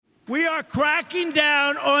We are cracking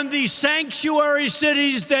down on the sanctuary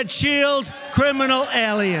cities that shield criminal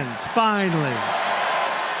aliens, finally.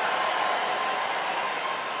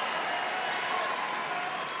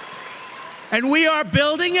 And we are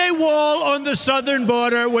building a wall on the southern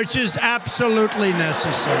border, which is absolutely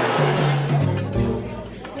necessary.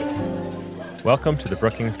 Welcome to the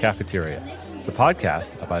Brookings Cafeteria, the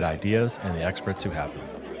podcast about ideas and the experts who have them.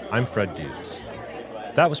 I'm Fred Dews.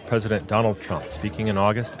 That was President Donald Trump speaking in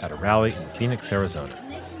August at a rally in Phoenix, Arizona.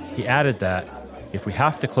 He added that, if we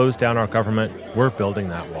have to close down our government, we're building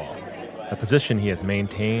that wall, a position he has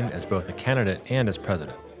maintained as both a candidate and as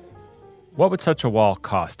president. What would such a wall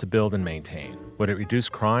cost to build and maintain? Would it reduce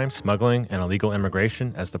crime, smuggling, and illegal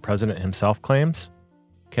immigration, as the president himself claims?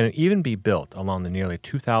 Can it even be built along the nearly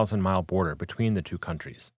 2,000-mile border between the two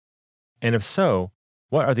countries? And if so,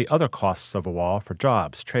 what are the other costs of a wall for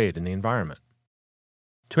jobs, trade, and the environment?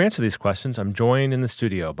 To answer these questions, I'm joined in the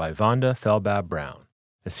studio by Vonda Felbab-Brown,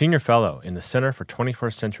 a senior fellow in the Center for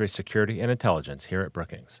 21st Century Security and Intelligence here at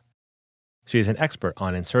Brookings. She is an expert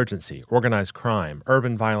on insurgency, organized crime,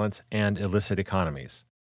 urban violence, and illicit economies.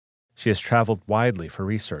 She has traveled widely for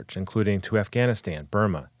research, including to Afghanistan,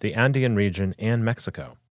 Burma, the Andean region, and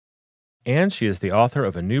Mexico. And she is the author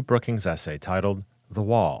of a new Brookings essay titled The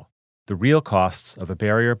Wall: The Real Costs of a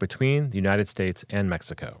Barrier Between the United States and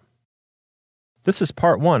Mexico. This is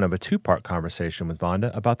part one of a two-part conversation with Vonda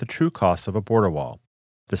about the true costs of a border wall.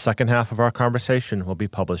 The second half of our conversation will be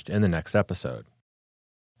published in the next episode.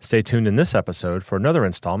 Stay tuned in this episode for another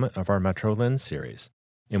installment of our Metro Lens series,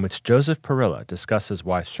 in which Joseph Parilla discusses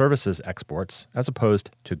why services exports, as opposed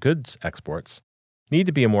to goods exports, need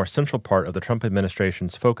to be a more central part of the Trump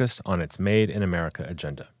administration's focus on its Made in America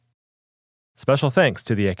agenda. Special thanks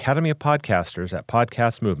to the Academy of Podcasters at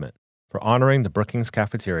Podcast Movement for honoring the Brookings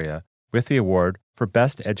Cafeteria with the award for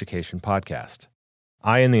Best Education Podcast.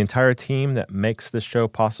 I and the entire team that makes this show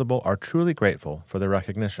possible are truly grateful for the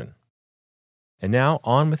recognition. And now,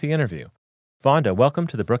 on with the interview. Vonda, welcome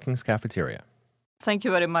to the Brookings Cafeteria. Thank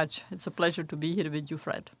you very much. It's a pleasure to be here with you,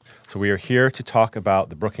 Fred. So we are here to talk about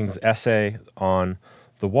the Brookings essay on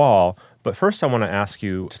the wall. But first, I want to ask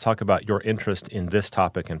you to talk about your interest in this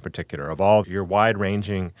topic in particular. Of all your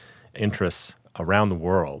wide-ranging interests around the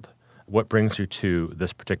world, what brings you to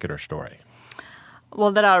this particular story?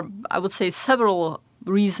 Well, there are, I would say, several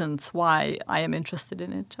reasons why I am interested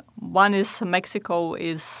in it. One is Mexico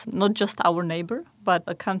is not just our neighbor, but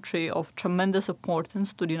a country of tremendous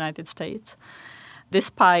importance to the United States.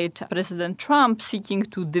 Despite President Trump seeking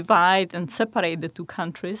to divide and separate the two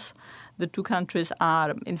countries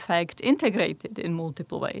are, in fact, integrated in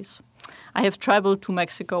multiple ways. I have traveled to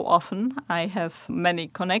Mexico often. I have many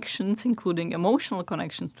connections, including emotional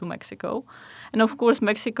connections to Mexico. And of course,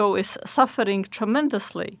 Mexico is suffering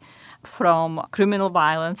tremendously from criminal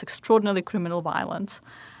violence, extraordinary criminal violence,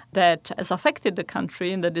 that has affected the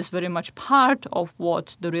country and that is very much part of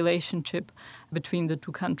what the relationship between the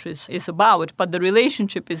two countries is about. But the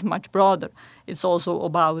relationship is much broader. It's also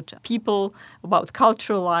about people, about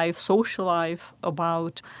cultural life, social life,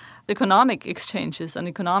 about economic exchanges and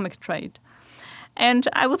economic trade. And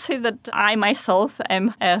I would say that I myself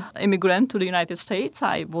am an immigrant to the United States.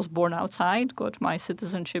 I was born outside, got my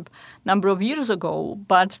citizenship a number of years ago.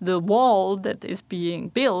 But the wall that is being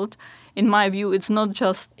built, in my view, it's not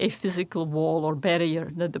just a physical wall or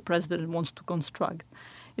barrier that the president wants to construct.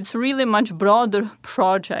 It's really a much broader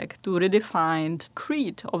project to redefine the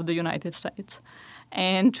creed of the United States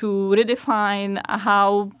and to redefine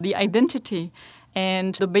how the identity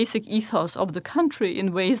and the basic ethos of the country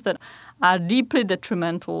in ways that are deeply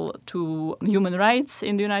detrimental to human rights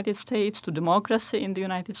in the United States, to democracy in the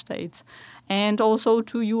United States, and also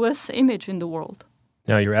to U.S. image in the world.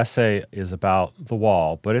 Now, your essay is about the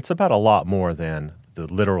wall, but it's about a lot more than the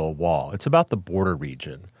literal wall. It's about the border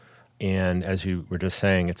region. And as you were just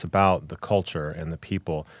saying, it's about the culture and the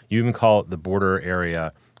people. You even call it the border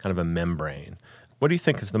area kind of a membrane. What do you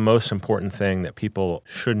think is the most important thing that people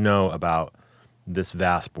should know about this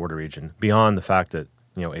vast border region, beyond the fact that,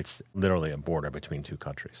 it's literally a border between two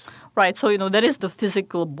countries? Right. So, there is the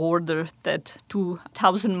physical border, that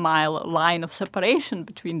 2,000-mile line of separation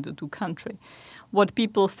between the two countries. What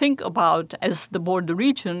people think about as the border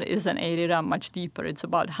region is an area much deeper. It's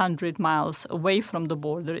about 100 miles away from the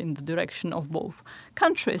border in the direction of both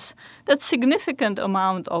countries. That's significant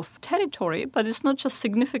amount of territory, but it's not just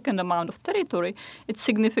significant amount of territory, it's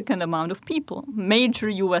significant amount of people. Major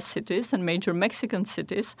U.S. cities and major Mexican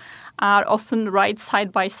cities are often right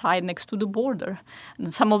side by side next to the border.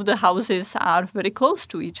 And some of the houses are very close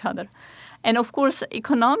to each other. And of course,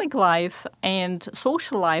 economic life and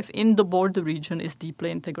social life in the border region is deeply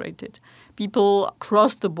integrated. People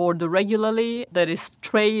cross the border regularly. There is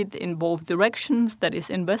trade in both directions. There is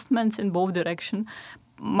investments in both directions,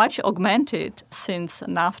 much augmented since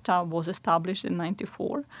NAFTA was established in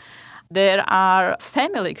 1994. There are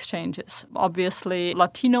family exchanges. Obviously,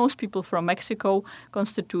 Latinos, people from Mexico,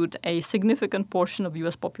 constitute a significant portion of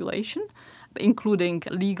U.S. population, including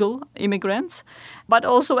legal immigrants. But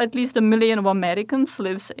also at least 1 million of Americans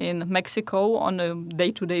lives in Mexico on a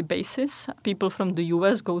day-to-day basis. People from the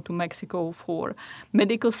U.S. go to Mexico for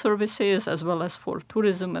medical services as well as for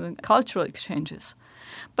tourism and cultural exchanges.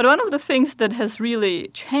 But one of the things that has really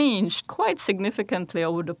changed quite significantly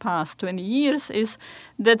over the past 20 years is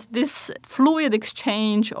that this fluid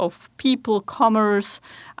exchange of people, commerce,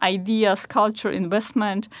 ideas, culture,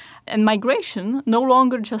 investment, and migration no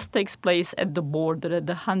longer just takes place at the border, at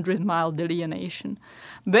the 100-mile delineation.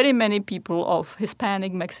 Very many people of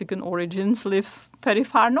Hispanic Mexican origins live very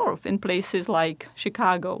far north in places like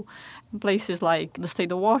Chicago, places like the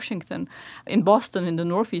state of Washington, in Boston, in the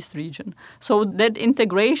Northeast region. So that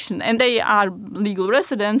integration, and they are legal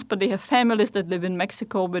residents, but they have families that live in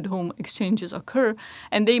Mexico with whom exchanges occur,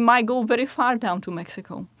 and they might go very far down to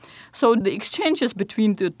Mexico. So the exchanges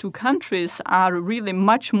between the two countries are really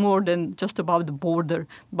much more than just about the border,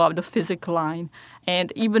 about the physical line,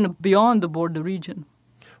 and even beyond the border region.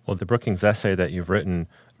 Well, the Brookings essay that you've written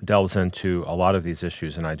delves into a lot of these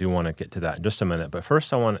issues, and I do want to get to that in just a minute. But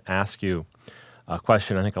first, I want to ask you a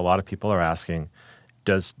question I think a lot of people are asking.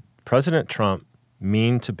 Does President Trump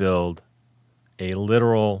mean to build a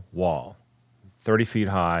literal wall, 30 feet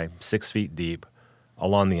high, 6 feet deep,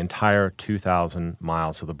 along the entire 2,000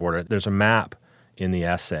 miles of the border? There's a map in the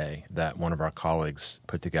essay that one of our colleagues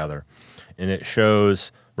put together, and it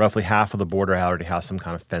shows roughly half of the border already has some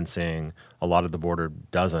kind of fencing. A lot of the border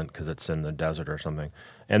doesn't because it's in the desert or something.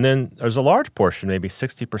 And then there's a large portion, maybe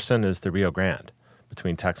 60% is the Rio Grande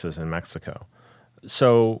between Texas and Mexico.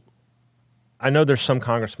 So I know there's some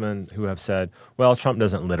congressmen who have said, well, Trump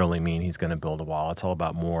doesn't literally mean he's going to build a wall. It's all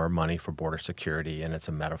about more money for border security, and it's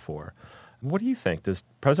a metaphor. What do you think? Does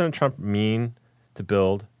President Trump mean to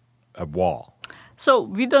build a wall? So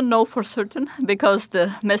we don't know for certain because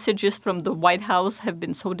the messages from the White House have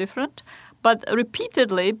been so different. But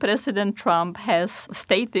repeatedly, President Trump has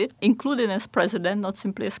stated, including as president, not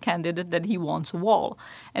simply as candidate, that he wants a wall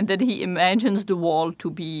and that he imagines the wall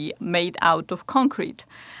to be made out of concrete.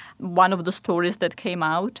 One of the stories that came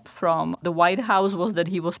out from the White House was that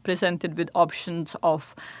he was presented with options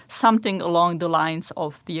of something along the lines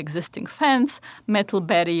of the existing fence, metal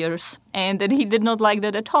barriers, and that he did not like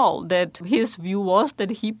that at all. That his view was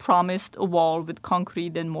that he promised a wall with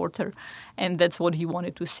concrete and mortar, and that's what he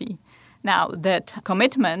wanted to see. Now, that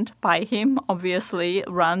commitment by him obviously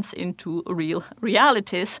runs into real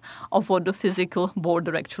realities of what the physical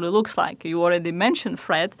border actually looks like. You already mentioned,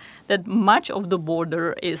 Fred, that much of the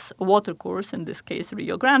border is a watercourse, in this case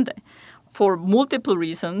Rio Grande. For multiple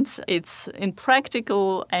reasons, it's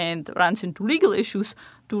impractical and runs into legal issues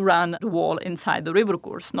to run the wall inside the river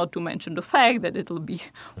course, not to mention the fact that it will be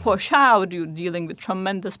washed out. You're dealing with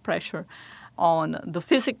tremendous pressure on the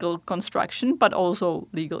physical construction, but also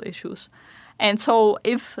legal issues. And so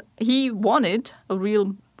if he wanted a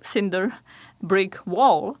real cinder brick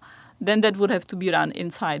wall, then that would have to be run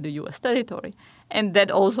inside the U.S. territory. And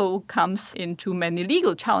that also comes into many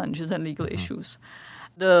legal challenges and legal issues.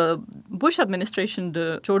 The Bush administration,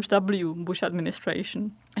 the George W. Bush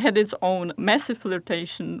administration, had its own massive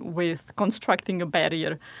flirtation with constructing a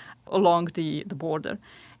barrier along the border.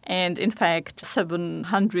 And in fact,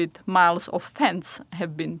 700 miles of fence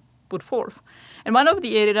have been put forth. And one of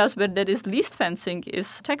the areas where there is least fencing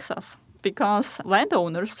is Texas, because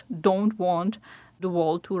landowners don't want the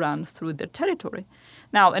wall to run through their territory.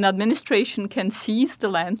 Now, an administration can seize the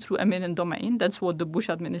land through eminent domain. That's what the Bush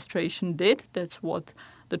administration did. That's what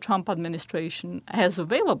the Trump administration has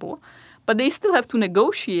available. But they still have to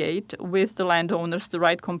negotiate with the landowners the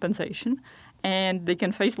right compensation, and they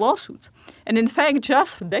can face lawsuits. And in fact,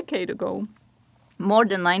 just a decade ago, more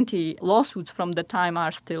than 90 lawsuits from the time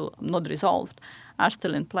are still not resolved, are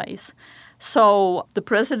still in place. So the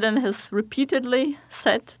president has repeatedly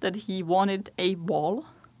said that he wanted a wall,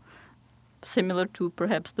 similar to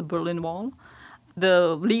perhaps the Berlin Wall.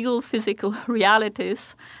 The legal, physical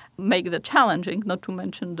realities make that challenging, not to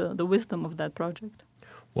mention the wisdom of that project.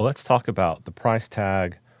 Well, let's talk about the price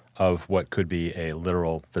tag of what could be a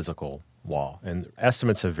literal physical wall. And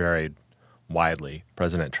estimates have varied widely.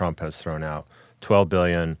 President Trump has thrown out $12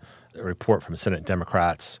 billion. A report from Senate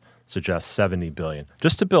Democrats suggests $70 billion,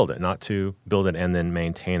 just to build it, not to build it and then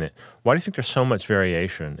maintain it. Why do you think there's so much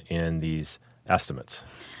variation in these estimates?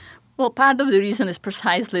 Well, part of the reason is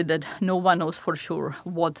precisely that no one knows for sure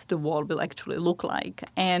what the wall will actually look like.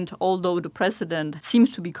 And although the president seems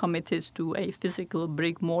to be committed to a physical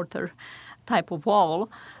brick-mortar type of wall,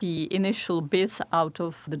 the initial bids out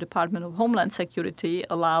of the Department of Homeland Security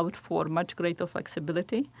allowed for much greater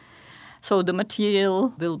flexibility. So the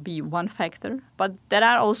material will be one factor, but there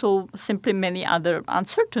are also simply many other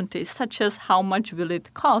uncertainties, such as how much will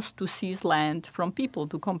it cost to seize land from people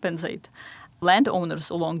to compensate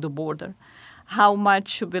landowners along the border? How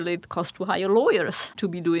much will it cost to hire lawyers to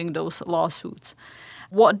be doing those lawsuits?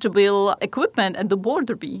 What will equipment at the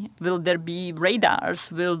border be? Will there be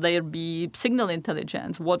radars? Will there be signal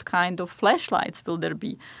intelligence? What kind of flashlights will there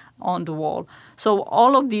be on the wall? So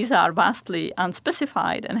all of these are vastly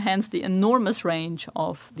unspecified, and hence the enormous range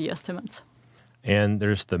of the estimates. And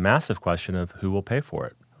there's the massive question of who will pay for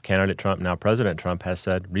it. Candidate Trump, now President Trump, has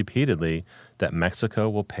said repeatedly that Mexico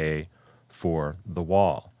will pay for the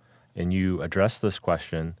wall. And you address this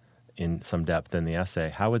question in some depth in the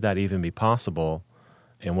essay. How would that even be possible?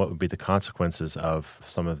 And what would be the consequences of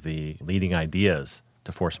some of the leading ideas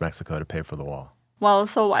to force Mexico to pay for the wall? Well,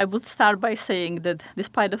 so I would start by saying that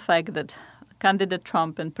despite the fact that candidate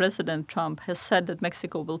Trump and President Trump has said that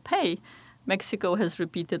Mexico will pay, Mexico has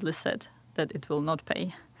repeatedly said that it will not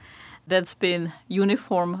pay. That's been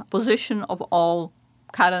uniform position of all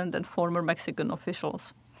current and former Mexican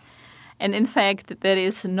officials. And in fact, there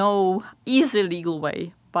is no easy legal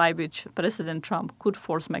way by which President Trump could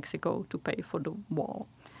force Mexico to pay for the wall.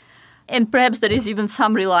 And perhaps there is even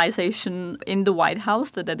some realization in the White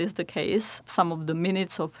House that that is the case. Some of the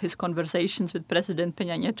minutes of his conversations with President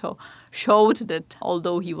Peña Nieto showed that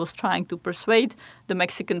although he was trying to persuade the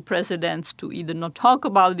Mexican presidents to either not talk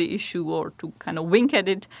about the issue or to kind of wink at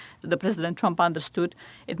it, the President Trump understood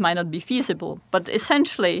it might not be feasible. But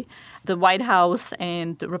essentially, the White House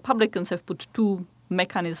and the Republicans have put two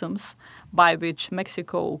mechanisms by which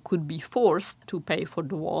Mexico could be forced to pay for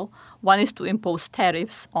the wall. One is to impose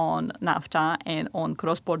tariffs on NAFTA and on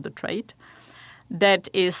cross-border trade. That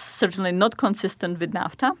is certainly not consistent with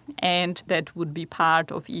NAFTA, and that would be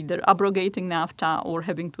part of either abrogating NAFTA or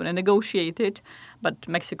having to renegotiate it. But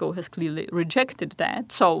Mexico has clearly rejected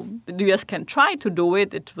that. So the U.S. can try to do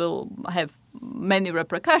it. It will have many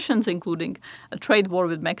repercussions, including a trade war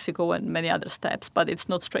with Mexico and many other steps, but it's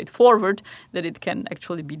not straightforward that it can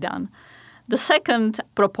actually be done. The second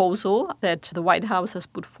proposal that the White House has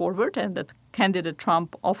put forward and that candidate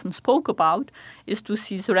Trump often spoke about is to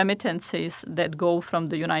seize remittances that go from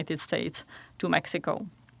the United States to Mexico.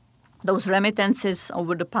 Those remittances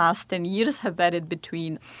over the past 10 years have varied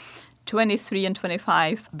between $23 and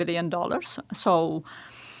 $25 billion. So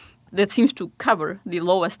that seems to cover the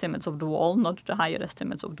low estimates of the wall, not the higher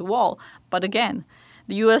estimates of the wall. But again,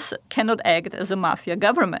 the U.S. cannot act as a mafia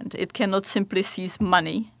government. It cannot simply seize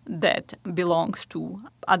money that belongs to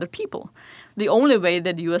other people. The only way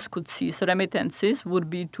that the U.S. could seize remittances would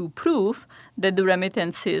be to prove that the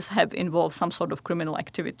remittances have involved some sort of criminal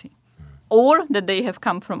activity, or that they have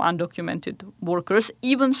come from undocumented workers.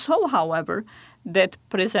 Even so, however, that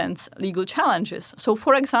presents legal challenges. So,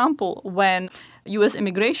 for example, when U.S.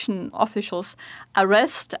 immigration officials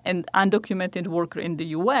arrest an undocumented worker in the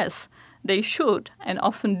U.S., they should and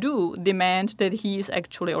often do demand that he is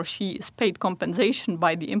actually or she is paid compensation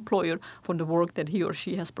by the employer for the work that he or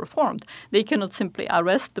she has performed. They cannot simply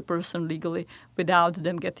arrest the person legally without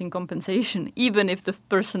them getting compensation, even if the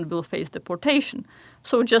person will face deportation.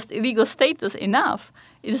 So just illegal status enough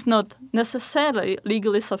is not necessarily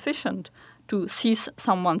legally sufficient to seize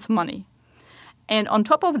someone's money. And on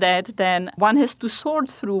top of that, then one has to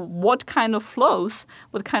sort through what kind of flows,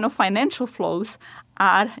 what kind of financial flows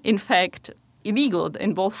are in fact illegal,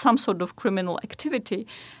 involve some sort of criminal activity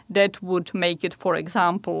that would make it, for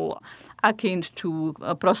example, akin to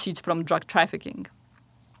proceeds from drug trafficking.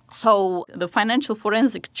 So the financial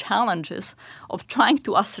forensic challenges of trying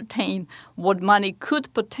to ascertain what money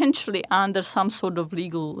could potentially, under some sort of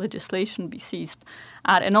legal legislation, be seized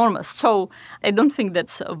are enormous. So I don't think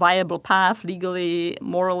that's a viable path legally,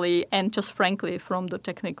 morally, and just frankly from the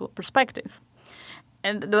technical perspective.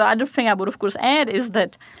 And the other thing I would, of course, add is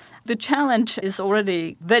that the challenge is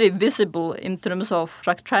already very visible in terms of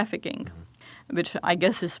drug trafficking, which I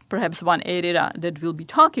guess is perhaps one area that we'll be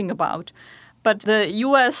talking about. But the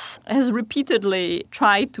U.S. has repeatedly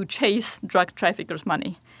tried to chase drug traffickers'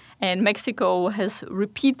 money. And Mexico has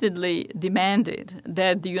repeatedly demanded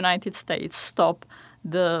that the United States stop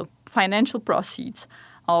the financial proceeds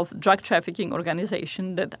of drug trafficking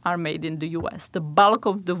organizations that are made in the U.S. The bulk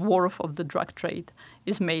of the worth of the drug trade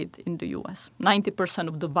is made in the U.S., 90%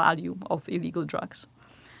 of the value of illegal drugs.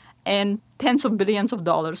 And tens of billions of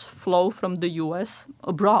dollars flow from the U.S.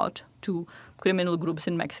 abroad to criminal groups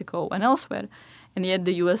in Mexico and elsewhere. And yet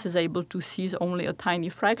the U.S. is able to seize only a tiny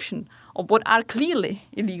fraction of what are clearly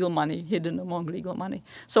illegal money hidden among legal money.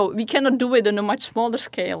 So we cannot do it on a much smaller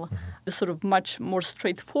scale, the sort of much more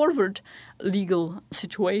straightforward legal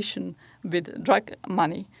situation with drug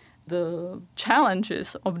money. The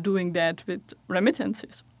challenges of doing that with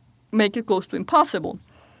remittances make it close to impossible.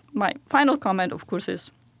 My final comment, of course,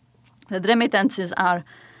 is that remittances are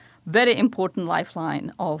very important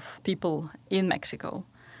lifeline of people in Mexico.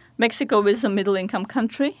 Mexico is a middle-income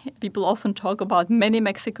country. People often talk about many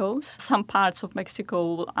Mexicos. Some parts of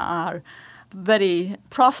Mexico are very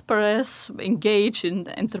prosperous, engaged in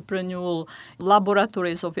entrepreneurial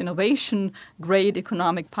laboratories of innovation, great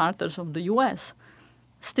economic partners of the U.S.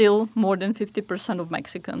 Still, more than 50% of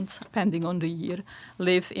Mexicans, depending on the year,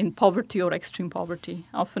 live in poverty or extreme poverty,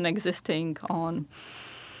 often existing on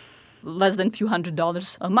less than a few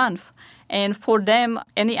 $100s a month. And for them,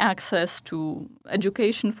 any access to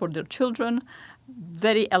education for their children,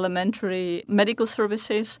 very elementary medical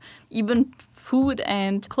services, even food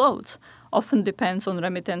and clothes, often depends on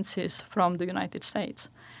remittances from the United States.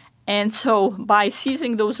 And so by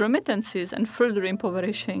seizing those remittances and further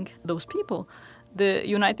impoverishing those people, the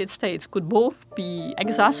United States could both be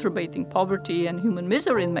exacerbating poverty and human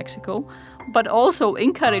misery in Mexico, but also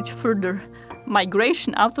encourage further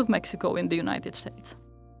migration out of Mexico in the United States.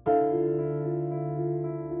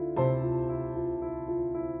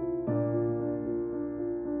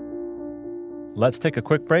 Let's take a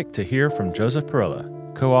quick break to hear from Joseph Parilla,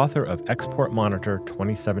 co-author of Export Monitor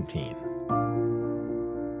 2017.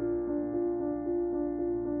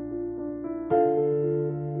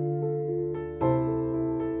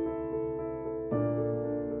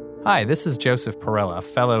 Hi, this is Joseph Parilla,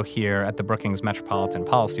 fellow here at the Brookings Metropolitan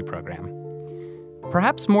Policy Program.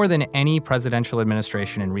 Perhaps more than any presidential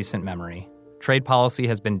administration in recent memory, trade policy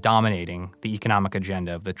has been dominating the economic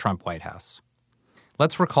agenda of the Trump White House.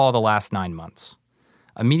 Let's recall the last 9 months.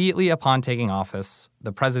 Immediately upon taking office,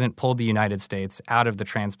 the president pulled the United States out of the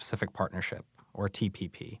Trans-Pacific Partnership, or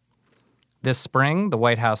TPP. This spring, the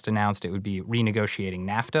White House announced it would be renegotiating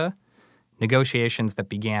NAFTA, negotiations that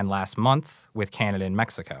began last month with Canada and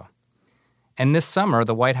Mexico. And this summer,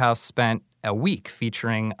 the White House spent a week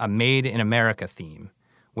featuring a Made in America theme,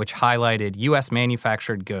 which highlighted U.S.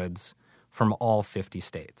 manufactured goods from all 50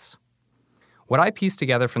 states. What I pieced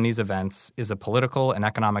together from these events is a political and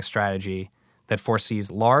economic strategy that foresees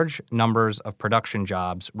large numbers of production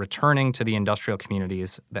jobs returning to the industrial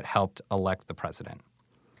communities that helped elect the president.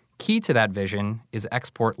 Key to that vision is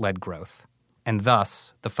export-led growth, and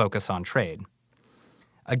thus the focus on trade.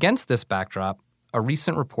 Against this backdrop, a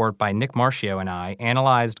recent report by Nick Marcio and I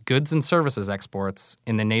analyzed goods and services exports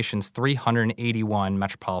in the nation's 381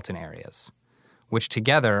 metropolitan areas, which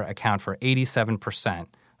together account for 87%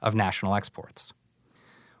 of national exports.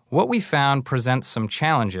 What we found presents some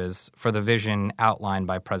challenges for the vision outlined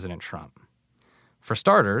by President Trump. For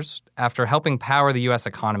starters, after helping power the U.S.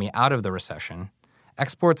 economy out of the recession,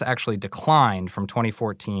 exports actually declined from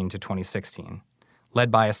 2014 to 2016, led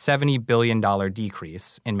by a $70 billion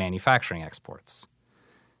decrease in manufacturing exports.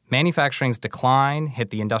 Manufacturing's decline hit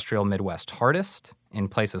the industrial Midwest hardest in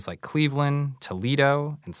places like Cleveland,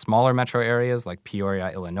 Toledo, and smaller metro areas like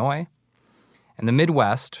Peoria, Illinois. And the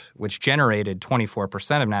Midwest, which generated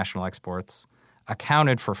 24% of national exports,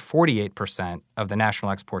 accounted for 48% of the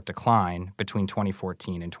national export decline between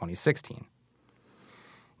 2014 and 2016.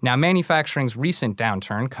 Now, manufacturing's recent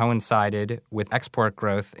downturn coincided with export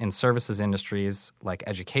growth in services industries like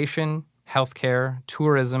education, healthcare,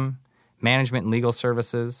 tourism, management and legal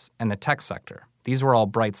services, and the tech sector. These were all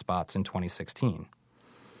bright spots in 2016.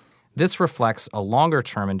 This reflects a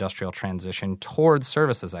longer-term industrial transition towards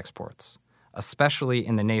services exports, especially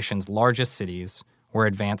in the nation's largest cities where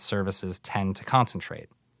advanced services tend to concentrate.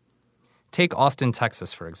 Take Austin,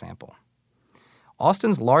 Texas, for example.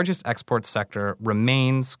 Austin's largest export sector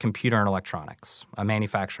remains computer and electronics, a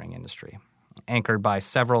manufacturing industry, anchored by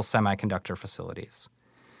several semiconductor facilities.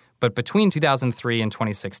 But between 2003 and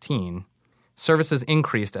 2016, services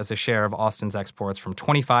increased as a share of Austin's exports from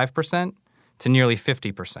 25% to nearly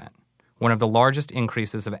 50%, one of the largest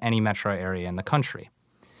increases of any metro area in the country.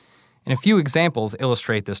 And a few examples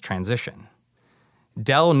illustrate this transition.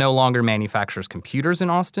 Dell no longer manufactures computers in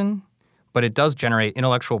Austin, but it does generate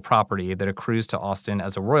intellectual property that accrues to Austin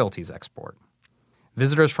as a royalties export.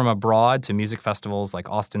 Visitors from abroad to music festivals like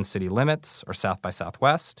Austin City Limits or South by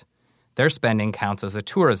Southwest Their spending counts as a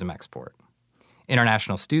tourism export.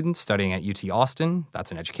 International students studying at UT Austin,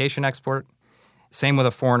 that's an education export. Same with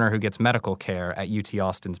a foreigner who gets medical care at UT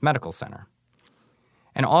Austin's medical center.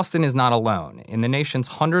 And Austin is not alone. In the nation's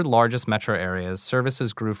 100 largest metro areas,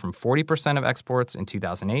 services grew from 40% of exports in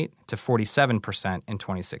 2008 to 47% in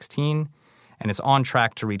 2016, and it's on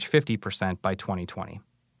track to reach 50% by 2020.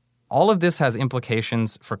 All of this has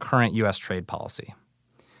implications for current U.S. trade policy.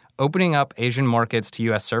 Opening up Asian markets to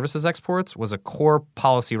U.S. services exports was a core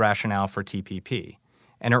policy rationale for TPP,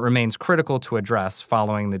 and it remains critical to address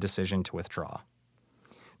following the decision to withdraw.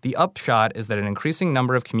 The upshot is that an increasing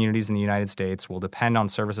number of communities in the United States will depend on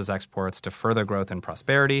services exports to further growth and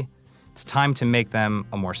prosperity. It's time to make them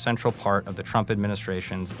a more central part of the Trump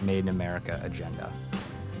administration's Made in America agenda.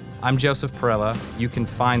 I'm Joseph Parilla. You can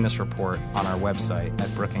find this report on our website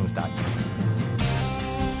at brookings.com.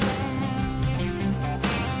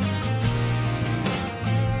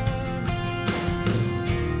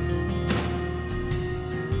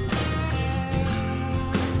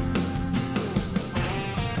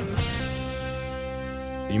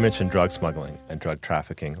 You mentioned drug smuggling and drug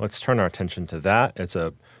trafficking. Let's turn our attention to that. It's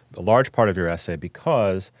a large part of your essay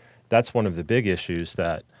because that's one of the big issues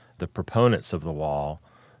that the proponents of the wall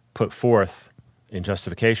put forth in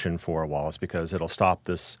justification for a wall, is because it'll stop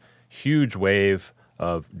this huge wave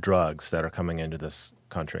of drugs that are coming into this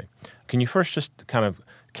country. Can you first just kind of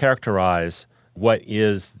characterize what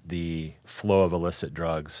is the flow of illicit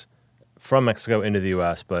drugs from Mexico into the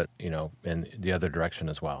U.S., but, in the other direction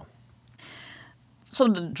as well? So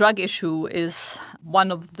the drug issue is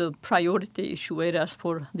one of the priority issue areas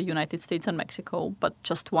for the United States and Mexico, but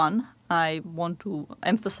just one. I want to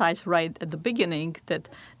emphasize right at the beginning that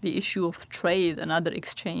the issue of trade and other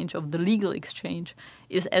exchange, of the legal exchange,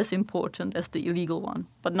 is as important as the illegal one.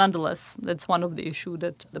 But nonetheless, that's one of the issues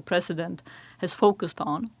that the president has focused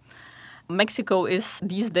on. Mexico is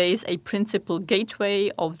these days a principal gateway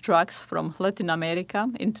of drugs from Latin America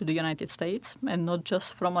into the United States, and not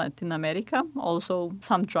just from Latin America. Also,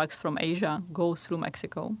 some drugs from Asia go through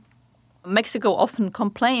Mexico. Mexico often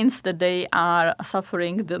complains that they are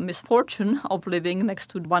suffering the misfortune of living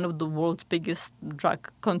next to one of the world's biggest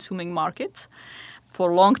drug-consuming markets.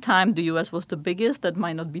 For a long time, the U.S. was the biggest. That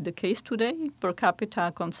might not be the case today. Per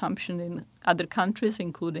capita consumption in other countries,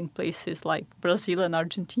 including places like Brazil and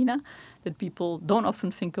Argentina, that people don't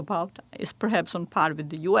often think about, is perhaps on par with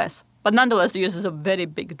the U.S. But nonetheless, the U.S. is a very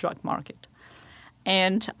big drug market.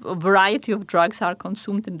 And a variety of drugs are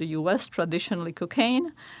consumed in the U.S., traditionally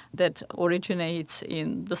cocaine, that originates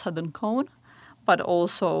in the Southern Cone, but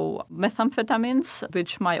also methamphetamines,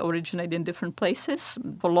 which might originate in different places.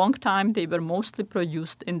 For a long time, they were mostly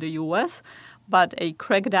produced in the U.S., but a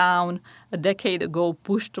crackdown a decade ago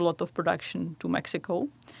pushed a lot of production to Mexico.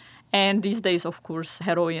 And these days, of course,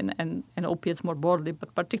 heroin and opiates more broadly,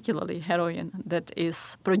 but particularly heroin that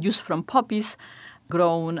is produced from poppies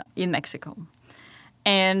grown in Mexico.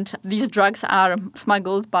 And these drugs are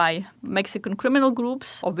smuggled by Mexican criminal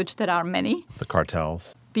groups, of which there are many. The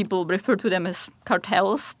cartels. People refer to them as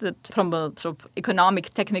cartels, that from a sort of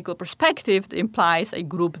economic, technical perspective, implies a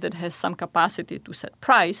group that has some capacity to set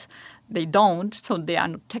price. They don't, so they are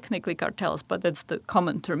not technically cartels, but that's the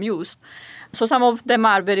common term used. So some of them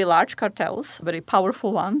are very large cartels, very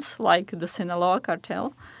powerful ones, like the Sinaloa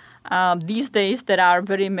cartel. These days, there are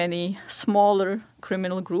very many smaller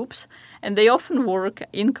criminal groups, and they often work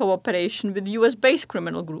in cooperation with U.S.-based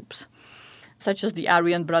criminal groups, such as the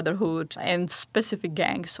Aryan Brotherhood and specific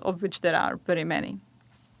gangs, of which there are very many.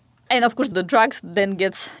 And of course, the drugs then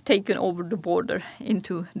gets taken over the border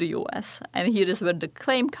into the U.S. And here is where the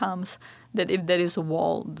claim comes that if there is a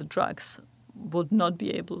wall, the drugs would not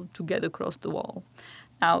be able to get across the wall.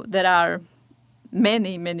 Now, there are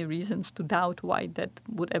many, many reasons to doubt why that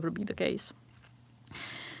would ever be the case.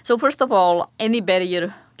 So first of all, any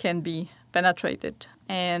barrier can be penetrated.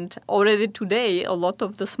 And already today, a lot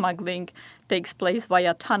of the smuggling takes place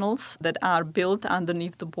via tunnels that are built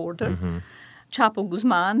underneath the border. Mm-hmm. Chapo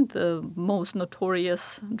Guzman, the most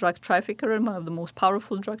notorious drug trafficker and one of the most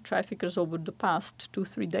powerful drug traffickers over the past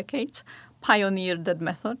 2-3 decades, pioneered that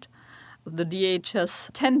method. The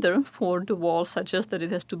DHS tender for the wall suggests that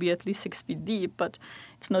it has to be at least 6 feet deep, but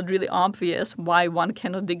it's not really obvious why one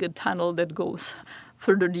cannot dig a tunnel that goes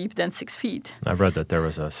further deep than 6 feet. I've read that there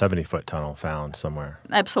was a 70-foot tunnel found somewhere.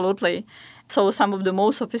 Absolutely. So some of the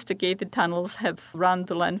most sophisticated tunnels have run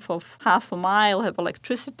the length of half a mile, have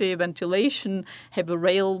electricity, ventilation, have a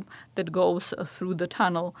rail that goes through the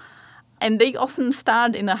tunnel. And they often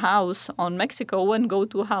start in a house on Mexico and go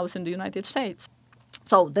to a house in the United States.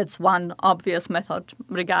 So that's one obvious method,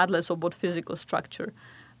 regardless of what physical structure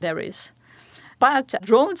there is. But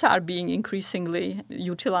drones are being increasingly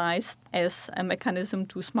utilized as a mechanism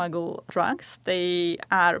to smuggle drugs. They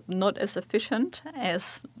are not as efficient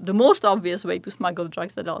as the most obvious way to smuggle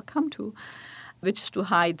drugs that I'll come to, which is to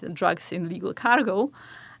hide drugs in legal cargo.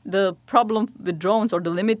 The problem with drones, or the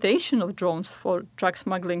limitation of drones for drug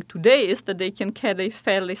smuggling today, is that they can carry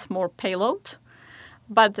fairly small payload.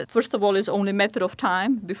 But first of all, it's only a matter of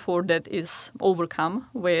time before that is overcome,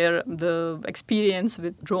 where the experience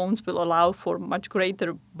with drones will allow for much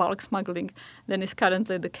greater bulk smuggling than is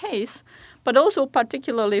currently the case. But also,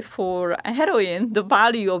 particularly for heroin, the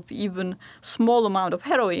value of even small amount of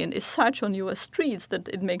heroin is such on U.S. streets that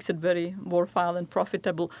it makes it very worthwhile and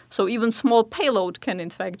profitable. So even small payload can, in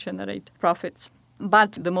fact, generate profits.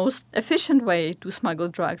 But the most efficient way to smuggle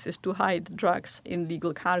drugs is to hide drugs in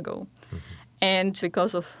legal cargo. Mm-hmm. And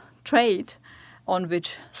because of trade, on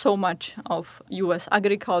which so much of U.S.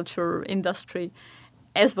 agriculture industry,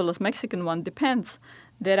 as well as Mexican one, depends,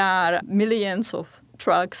 there are millions of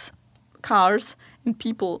trucks, cars, and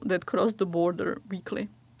people that cross the border weekly.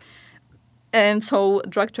 And so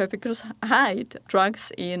drug traffickers hide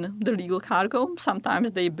drugs in the legal cargo.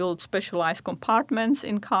 Sometimes they build specialized compartments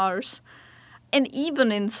in cars. And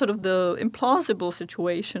even in sort of the implausible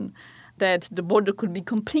situation that the border could be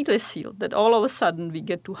completely sealed, that all of a sudden we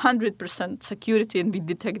get to 100% security and we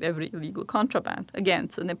detect every illegal contraband. Again,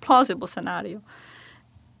 it's an implausible scenario.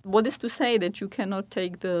 What is to say that you cannot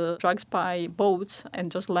take the drugs by boats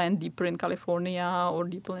and just land deeper in California or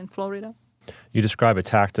deeper in Florida? You describe a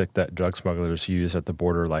tactic that drug smugglers use at the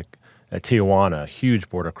border, like at Tijuana, a huge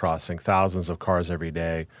border crossing, thousands of cars every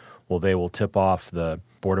day. Well, they will tip off the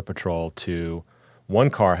Border Patrol to one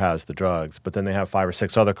car has the drugs, but then they have 5 or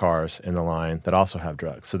 6 other cars in the line that also have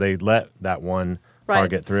drugs. So they let that one car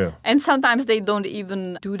get through. And sometimes they don't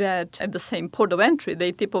even do that at the same port of entry.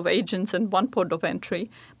 They tip off agents at one port of entry,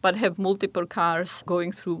 but have multiple cars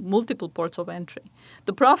going through multiple ports of entry.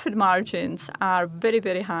 The profit margins are very,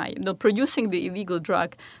 very high. Producing the illegal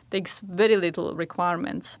drug takes very little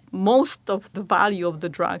requirements. Most of the value of the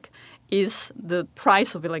drug is the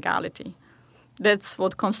price of illegality. That's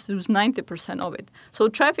what constitutes 90% of it. So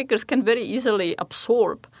traffickers can very easily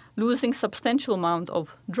absorb losing substantial amount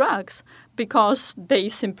of drugs because they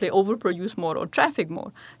simply overproduce more or traffic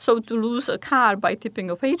more. So to lose a car by tipping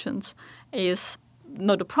of agents is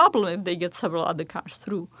not a problem if they get several other cars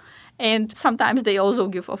through. And sometimes they also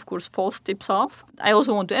give, of course, false tips off. I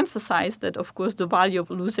also want to emphasize that, of course, the value of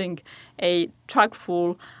losing a truck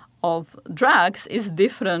full of drugs is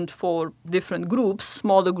different for different groups.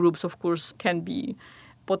 Smaller groups, of course, can be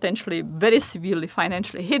potentially very severely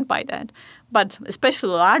financially hit by that. But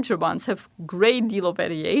especially larger ones have a great deal of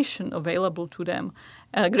variation available to them,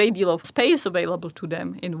 a great deal of space available to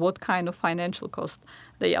them in what kind of financial cost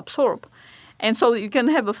they absorb. And so you can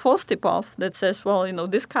have a false tip-off that says, well,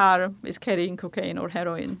 this car is carrying cocaine or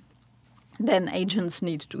heroin. Then agents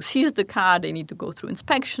need to seize the car. They need to go through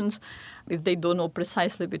inspections. If they don't know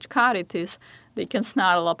precisely which car it is, they can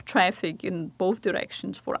snarl up traffic in both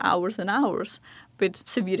directions for hours and hours with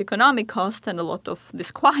severe economic cost and a lot of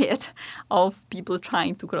disquiet of people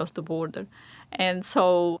trying to cross the border. And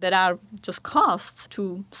so there are just costs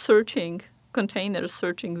to searching containers,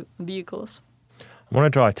 searching vehicles. I want to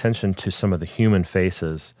draw attention to some of the human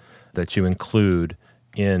faces that you include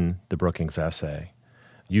in the Brookings essay.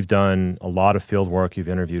 You've done a lot of field work. You've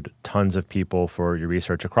interviewed tons of people for your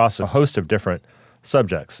research across a host of different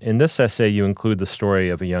subjects. In this essay, you include the story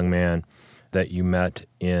of a young man that you met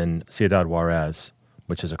in Ciudad Juarez,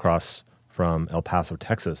 which is across from El Paso,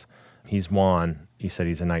 Texas. He's Juan. You said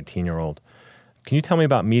he's a 19-year-old. Can you tell me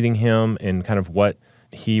about meeting him and kind of what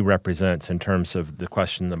he represents in terms of the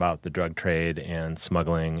question about the drug trade and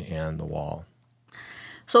smuggling and the wall?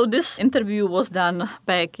 So this interview was done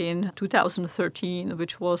back in 2013,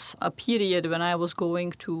 which was a period when I was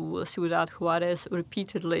going to Ciudad Juarez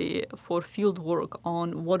repeatedly for field work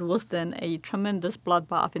on what was then a tremendous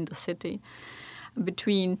bloodbath in the city.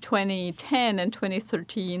 Between 2010 and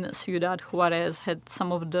 2013, Ciudad Juarez had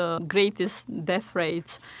some of the greatest death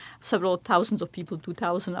rates. Several thousands of people,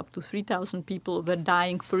 2,000 up to 3,000 people, were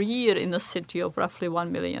dying per year in a city of roughly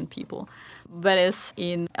 1 million people. Whereas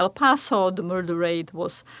in El Paso, the murder rate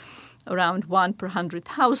was around 1 per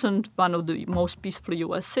 100,000, one of the most peaceful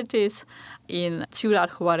U.S. cities. In Ciudad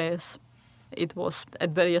Juarez, it was at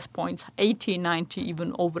various points 80, 90,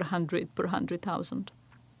 even over 100 per 100,000.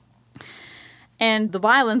 And the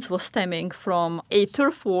violence was stemming from a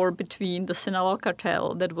turf war between the Sinaloa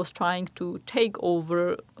cartel that was trying to take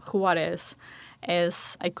over Juarez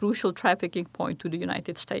as a crucial trafficking point to the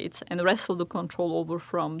United States and wrestle the control over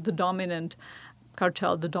from the dominant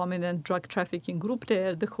cartel, the dominant drug trafficking group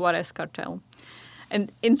there, the Juarez cartel.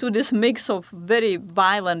 And into this mix of very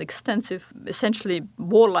violent, extensive, essentially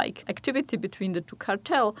warlike activity between the two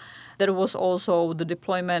cartels, there was also the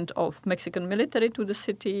deployment of Mexican military to the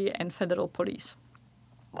city and federal police.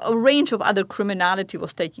 A range of other criminality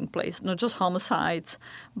was taking place, not just homicides,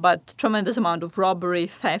 but tremendous amount of robbery,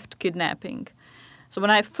 theft, kidnapping. So when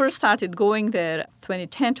I first started going there,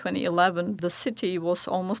 2010, 2011, the city was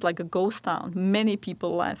almost like a ghost town. Many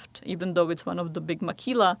people left, even though it's one of the big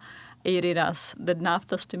maquila areas that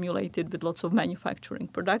NAFTA stimulated with lots of manufacturing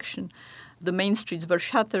production. The main streets were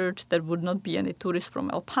shuttered. There would not be any tourists from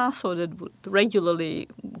El Paso that would regularly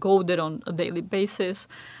go there on a daily basis.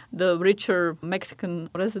 The richer Mexican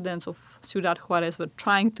residents of Ciudad Juarez were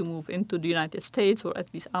trying to move into the United States or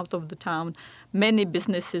at least out of the town. Many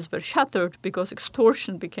businesses were shuttered because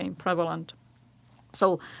extortion became prevalent.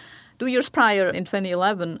 So 2 years prior, in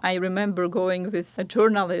 2011, I remember going with a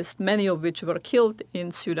journalist, many of which were killed in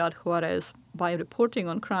Ciudad Juarez by reporting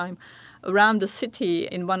on crime, around the city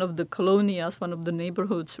in one of the colonias, one of the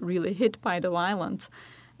neighborhoods really hit by the violence.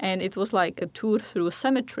 And it was like a tour through a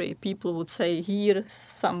cemetery. People would say, here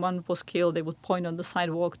someone was killed. They would point on the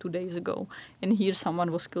sidewalk 2 days ago. And here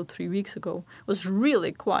someone was killed 3 weeks ago. It was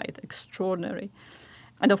really quite extraordinary.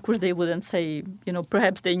 And of course, they wouldn't say,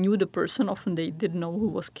 perhaps they knew the person. Often they didn't know who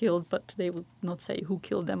was killed, but they would not say who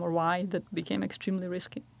killed them or why. That became extremely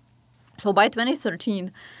risky. So by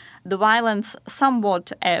 2013, the violence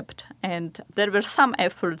somewhat ebbed, and there were some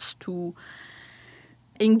efforts to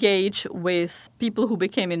engage with people who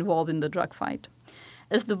became involved in the drug fight.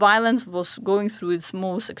 As the violence was going through its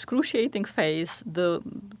most excruciating phase, the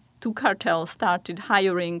two cartels started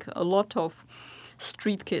hiring a lot of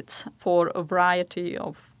street kids for a variety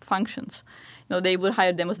of functions. They would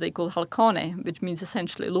hire them as they call halcone, which means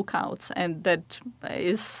essentially lookouts, and that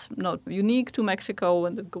is not unique to Mexico,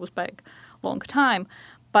 and it goes back a long time.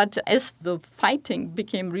 But as the fighting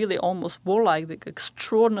became really almost warlike, with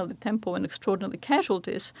extraordinary tempo and extraordinary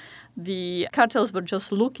casualties, the cartels were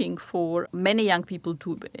just looking for many young people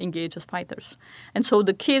to engage as fighters. And so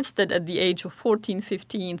the kids that at the age of 14,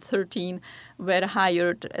 15, 13 were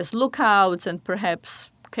hired as lookouts and perhaps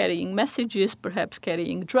carrying messages, perhaps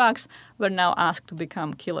carrying drugs, were now asked to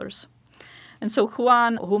become killers. And so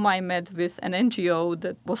Juan, whom I met with an NGO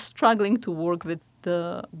that was struggling to work with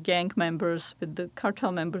the gang members, with the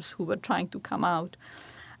cartel members who were trying to come out,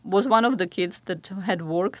 was one of the kids that had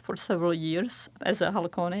worked for several years as a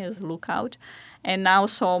halcone, as a lookout, and now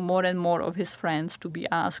saw more and more of his friends to be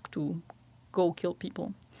asked to go kill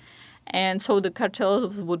people. And so the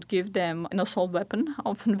cartels would give them an assault weapon,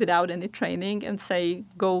 often without any training, and say,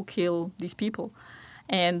 go kill these people.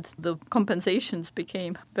 And the compensations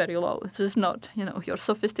became very low. This is not, your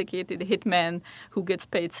sophisticated hitman who gets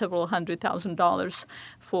paid several $100,000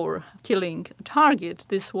 for killing a target.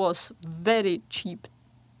 This was very cheap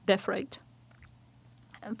death rate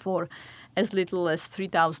for as little as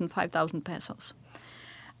 3,000, 5,000 pesos.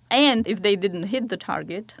 And if they didn't hit the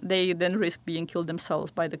target, they then risked being killed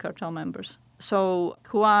themselves by the cartel members. So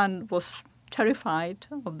Juan was terrified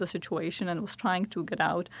of the situation and was trying to get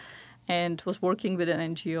out, and was working with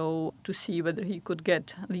an NGO to see whether he could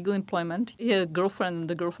get legal employment. He had a girlfriend, and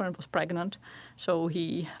the girlfriend was pregnant, so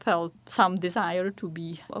he felt some desire to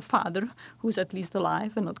be a father who's at least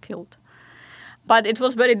alive and not killed. But it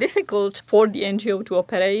was very difficult for the NGO to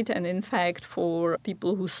operate, and in fact for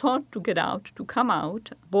people who sought to get out to come out,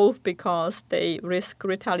 both because they risk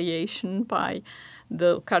retaliation by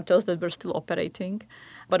the cartels that were still operating,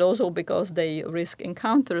 but also because they risk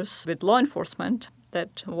encounters with law enforcement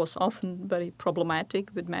that was often very problematic,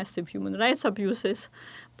 with massive human rights abuses,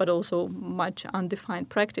 but also much undefined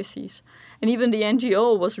practices. And even the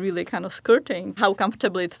NGO was really kind of skirting how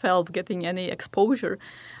comfortable it felt getting any exposure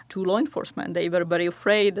to law enforcement. They were very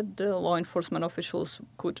afraid that the law enforcement officials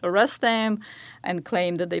could arrest them and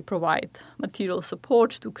claim that they provide material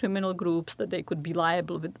support to criminal groups, that they could be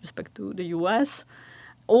liable with respect to the U.S.,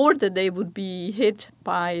 or that they would be hit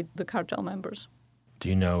by the cartel members. Do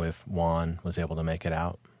you know if Juan was able to make it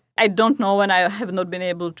out? I don't know, and I have not been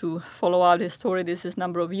able to follow out his story. This is a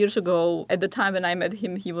number of years ago. At the time when I met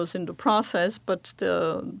him, he was in the process, but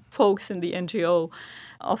the folks in the NGO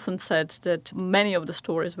often said that many of the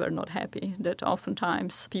stories were not happy, that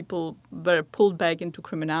oftentimes people were pulled back into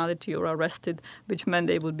criminality or arrested, which meant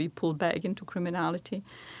they would be pulled back into criminality.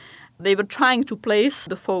 They were trying to place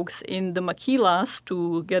the folks in the maquilas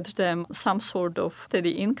to get them some sort of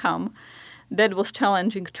steady income. That was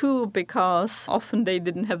challenging too because often they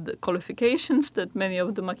didn't have the qualifications that many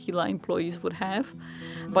of the maquila employees would have.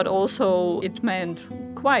 But also it meant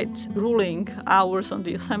quite grueling hours on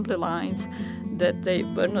the assembly lines that they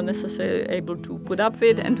were not necessarily able to put up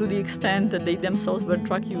with, and to the extent that they themselves were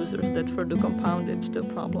drug users, that further compounded the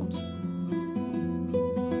problems.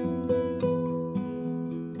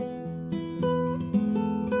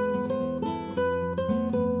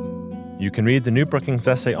 You can read the new Brookings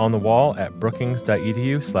essay on the wall at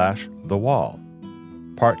brookings.edu/The Wall.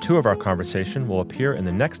 Part 2 of our conversation will appear in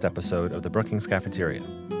the next episode of the Brookings Cafeteria.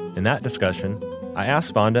 In that discussion, I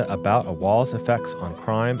asked Vanda about a wall's effects on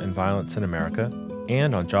crime and violence in America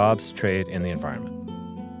and on jobs, trade, and the environment.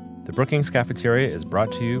 The Brookings Cafeteria is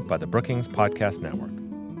brought to you by the Brookings Podcast Network,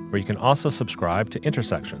 where you can also subscribe to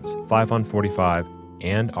Intersections, 5 on 45,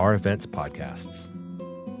 and our events podcasts.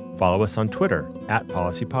 Follow us on Twitter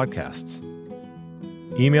 @PolicyPodcasts.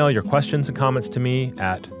 Email your questions and comments to me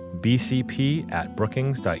at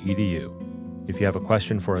bcp@brookings.edu. If you have a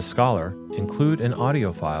question for a scholar, include an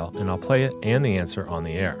audio file and I'll play it and the answer on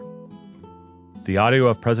the air. The audio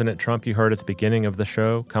of President Trump you heard at the beginning of the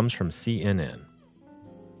show comes from CNN.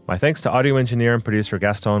 My thanks to audio engineer and producer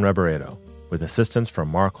Gaston Reboredo, with assistance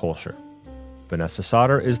from Mark Holscher. Vanessa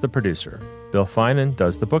Sauter is the producer. Bill Finan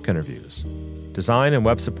does the book interviews. Design and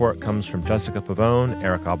web support comes from Jessica Pavone,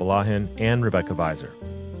 Eric Abalahin, and Rebecca Visor.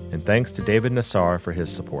 And thanks to David Nassar for his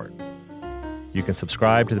support. You can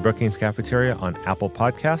subscribe to the Brookings Cafeteria on Apple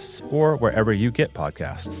Podcasts or wherever you get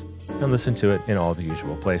podcasts, and listen to it in all the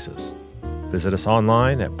usual places. Visit us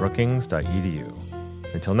online at brookings.edu.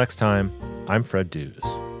 Until next time, I'm Fred Dews.